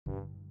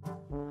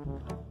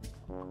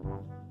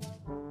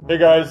Hey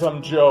guys,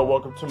 I'm Joe.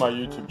 Welcome to my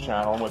YouTube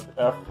channel. I'm with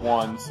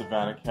F1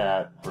 Savannah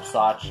Cat,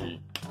 VERSACE.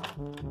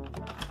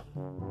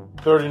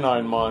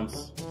 39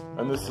 months,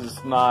 and this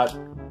is not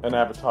an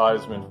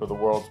advertisement for the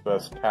world's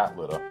best cat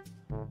litter.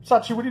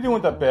 VERSACE, what are you doing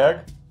with that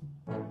bag?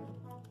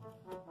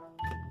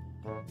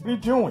 What are you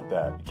doing with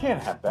that? You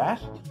can't have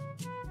that.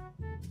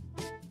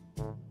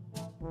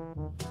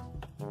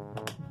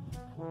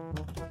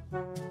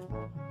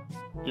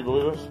 Do you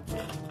believe this?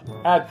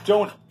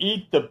 Don't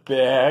eat the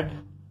bag.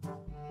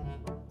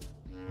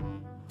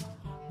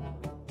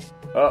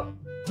 Oh,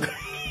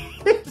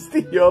 it's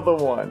the other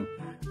one.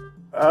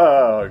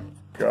 Oh,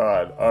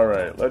 God.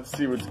 Alright, let's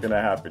see what's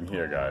gonna happen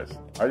here, guys.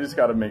 I just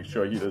gotta make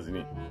sure he doesn't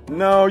eat.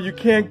 No, you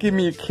can't give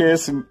me a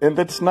kiss, and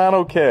that's not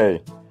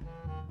okay.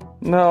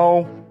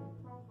 No,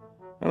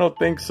 I don't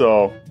think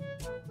so.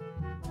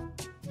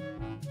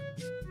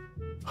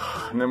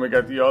 And then we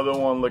got the other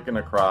one licking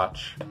a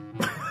crotch.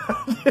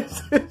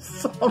 This is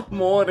some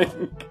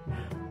morning.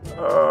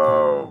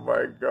 Oh,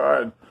 my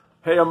God.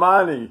 Hey,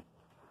 ARMANI.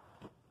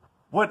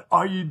 What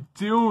are you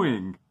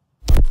doing?